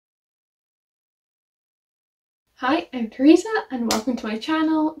Hi, I'm Teresa and welcome to my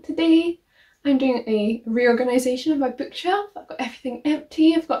channel. Today I'm doing a reorganisation of my bookshelf. I've got everything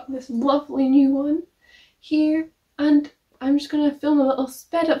empty. I've got this lovely new one here and I'm just going to film a little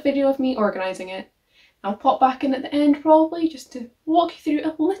sped up video of me organising it. I'll pop back in at the end probably just to walk you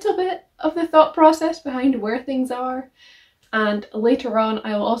through a little bit of the thought process behind where things are, and later on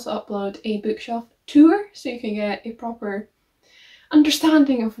I will also upload a bookshelf tour so you can get a proper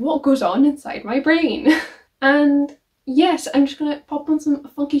understanding of what goes on inside my brain. And yes, I'm just gonna pop on some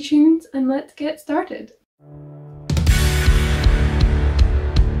funky tunes and let's get started.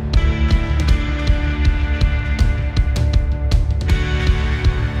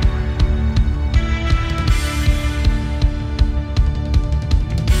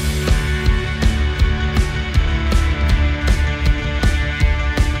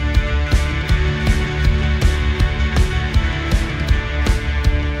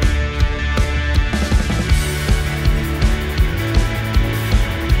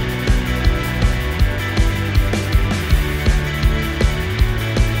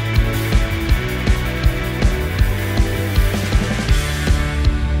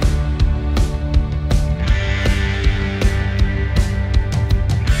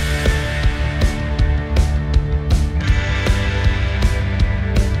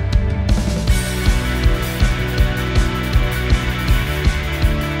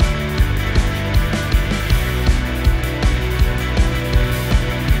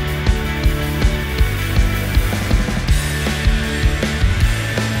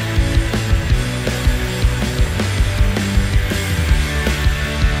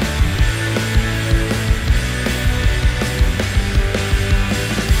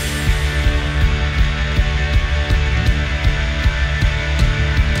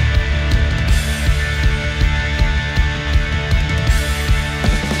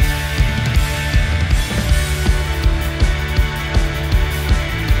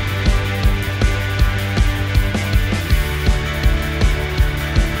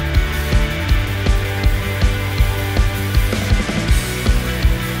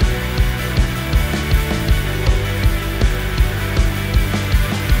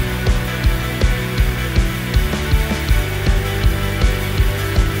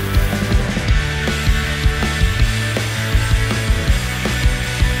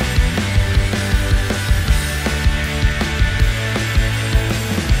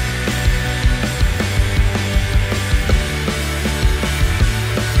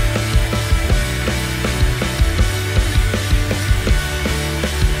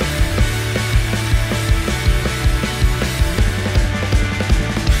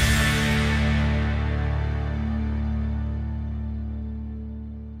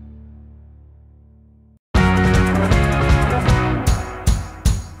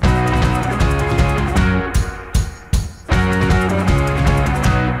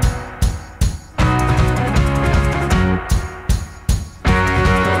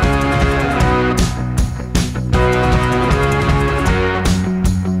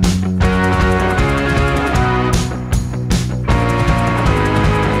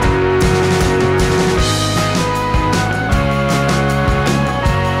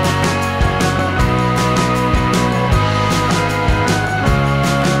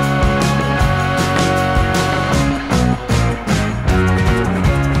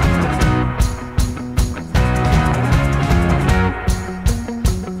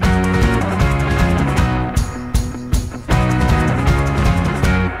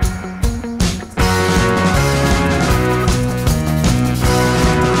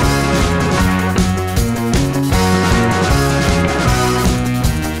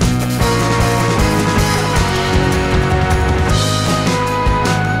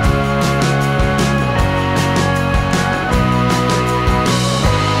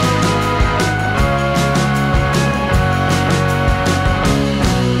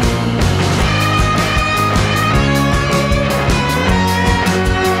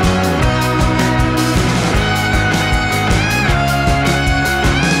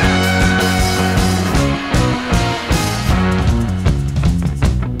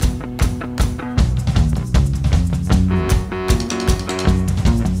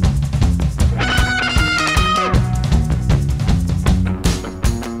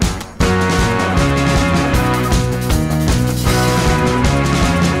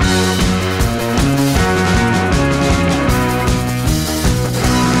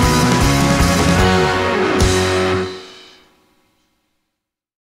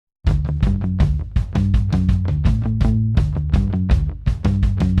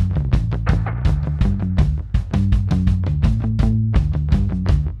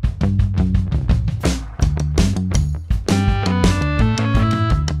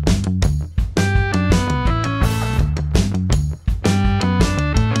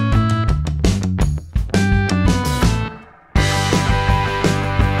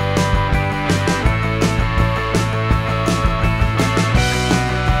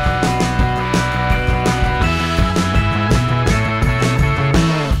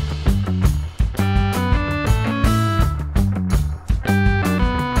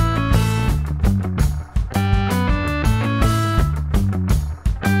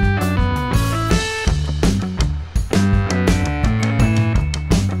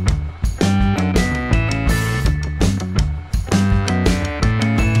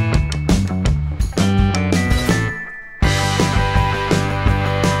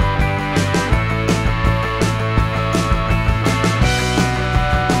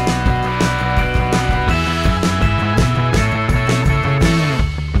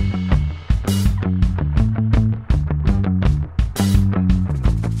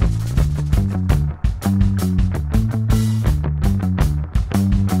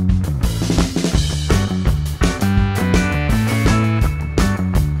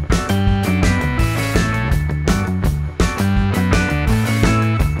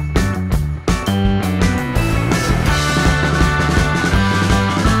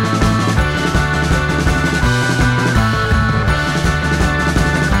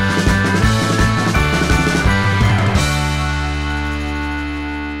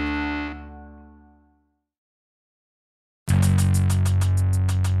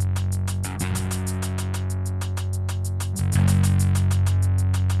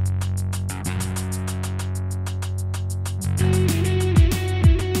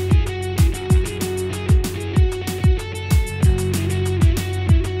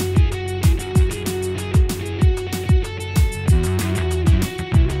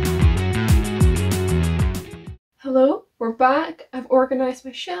 we're back. I've organised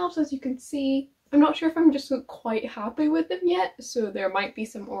my shelves, as you can see. I'm not sure if I'm just quite happy with them yet, so there might be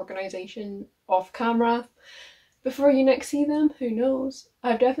some organisation off camera before you next see them, who knows.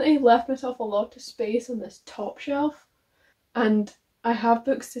 I've definitely left myself a lot of space on this top shelf, and I have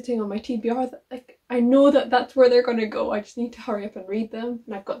books sitting on my TBR that, like, I know that that's where they're going to go. I just need to hurry up and read them,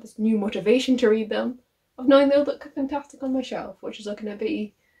 and I've got this new motivation to read them of knowing they'll look fantastic on my shelf, which is looking a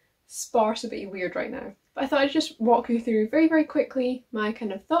bit sparse, a bit weird right now. But I thought I'd just walk you through very, very quickly my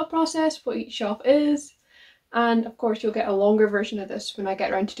kind of thought process, what each shelf is, and of course you'll get a longer version of this when I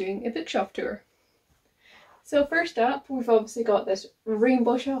get around to doing a bookshelf tour. So first up, we've obviously got this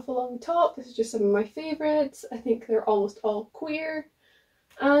rainbow shelf along the top. This is just some of my favourites. I think they're almost all queer,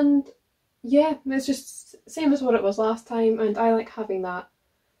 and yeah, it's just same as what it was last time, and I like having that.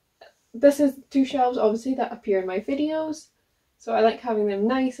 This is 2 shelves obviously that appear in my videos, so I like having them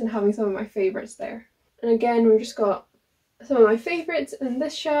nice and having some of my favourites there. And again, we've just got some of my favourites in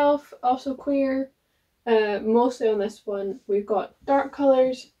this shelf, also queer. Mostly on this one, we've got dark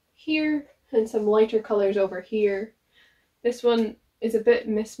colours here and some lighter colours over here. This one is a bit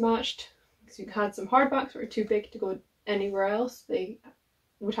mismatched because you had some hardbacks that were too big to go anywhere else. They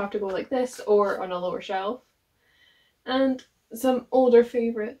would have to go like this or on a lower shelf. And some older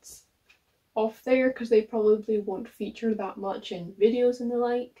favourites off there because they probably won't feature that much in videos and the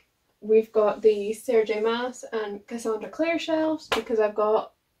like. We've got the Sarah J Maas and Cassandra Clare shelves because I've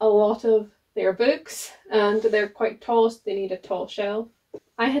got a lot of their books and they're quite tall, so they need a tall shelf.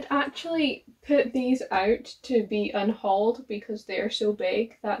 I had actually put these out to be unhauled because they are so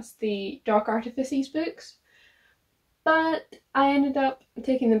big. That's the Dark Artifices books. But I ended up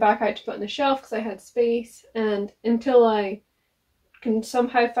taking them back out to put on the shelf because I had space, and until I can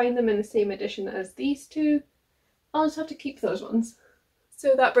somehow find them in the same edition as these 2, I'll just have to keep those ones.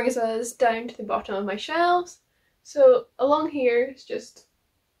 So that brings us down to the bottom of my shelves. So along here is just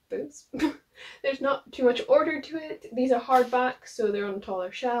books. There's not too much order to it. These are hardbacks, so they're on a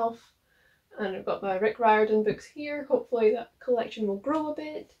taller shelf. And I've got my Rick Riordan books here. Hopefully that collection will grow a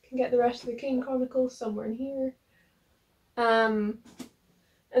bit. Can get the rest of the King Chronicles somewhere in here. And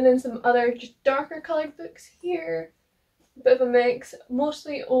then some other just darker coloured books here. A bit of a mix,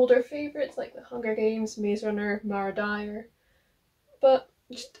 mostly older favourites like The Hunger Games, Maze Runner, Mara Dyer, but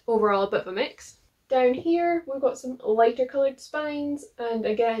just overall a bit of a mix. Down here we've got some lighter coloured spines, and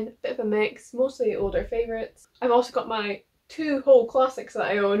again a bit of a mix, mostly older favourites. I've also got my 2 whole classics that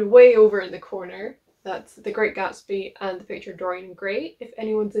I own way over in the corner. That's The Great Gatsby and The Picture of Dorian Gray, if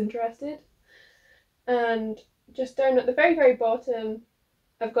anyone's interested. And just down at the very, very bottom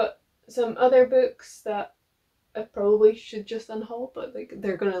I've got some other books that I probably should just unhaul, but like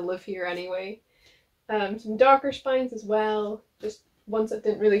they're gonna live here anyway. Some darker spines as well, just ones that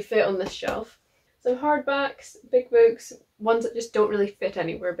didn't really fit on this shelf. Some hardbacks, big books, ones that just don't really fit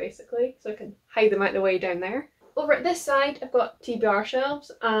anywhere basically, so I can hide them out the way down there. Over at this side I've got TBR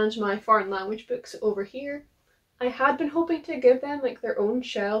shelves and my foreign language books over here. I had been hoping to give them like their own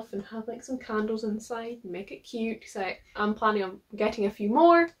shelf and have like some candles inside and make it cute, because I'm planning on getting a few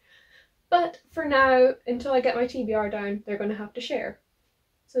more. But for now, until I get my TBR down, they're going to have to share.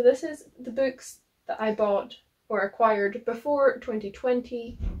 So this is the books that I bought or acquired before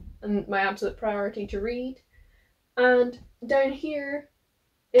 2020 and my absolute priority to read. And down here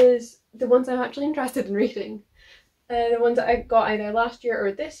is the ones I'm actually interested in reading. The ones that I got either last year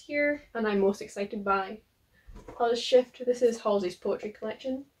or this year and I'm most excited by. I'll just shift. This is Halsey's poetry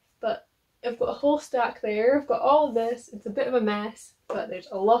collection, but I've got a whole stack there. I've got all of this. It's a bit of a mess, but there's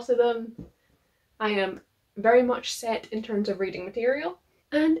a lot of them. I am very much set in terms of reading material.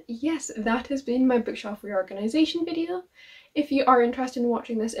 And yes, that has been my bookshelf reorganisation video. If you are interested in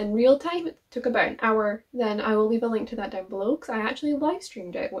watching this in real time, it took about an hour, then I will leave a link to that down below because I actually live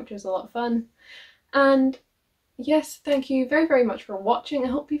streamed it, which was a lot of fun. And yes, thank you very, very much for watching. I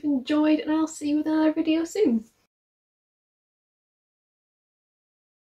hope you've enjoyed, and I'll see you with another video soon.